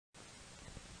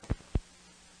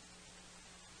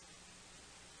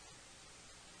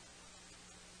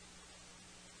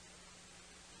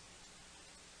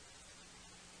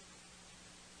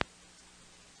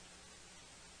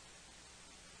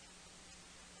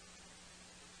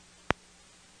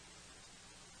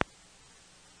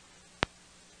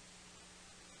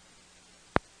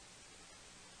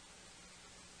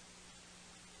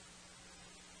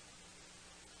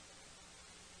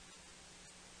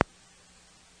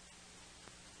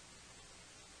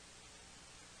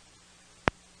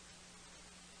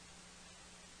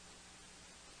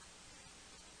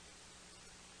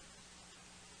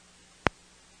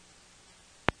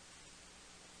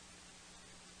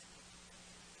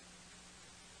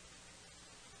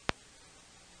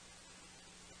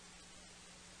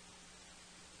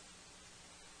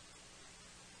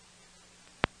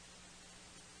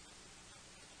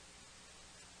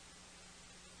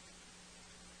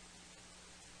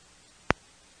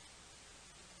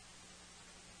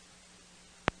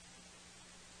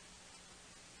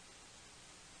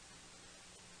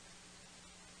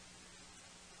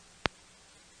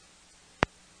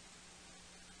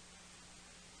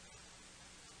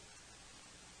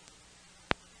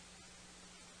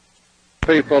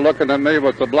people looking at me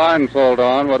with the blindfold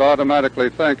on would automatically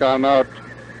think I'm out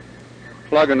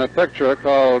plugging a picture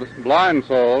called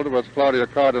Blindfold with Claudia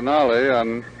Cardinale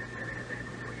and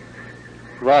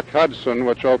Rock Hudson,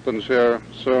 which opens here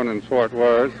soon in Fort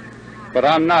Worth. But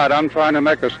I'm not. I'm trying to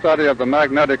make a study of the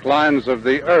magnetic lines of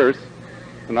the Earth,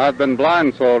 and I've been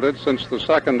blindfolded since the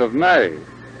 2nd of May.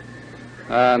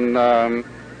 And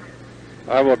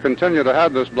I will continue to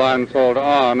have this blindfold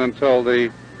on until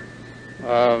the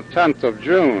 10th of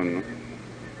June.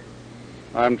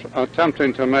 I'm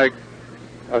attempting to make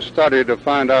a study to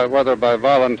find out whether by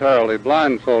voluntarily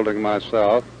blindfolding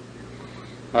myself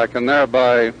I can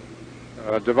thereby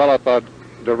develop a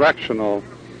directional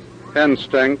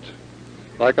instinct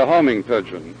like a homing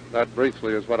pigeon. That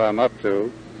briefly is what I'm up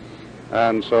to.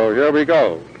 And so here we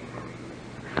go.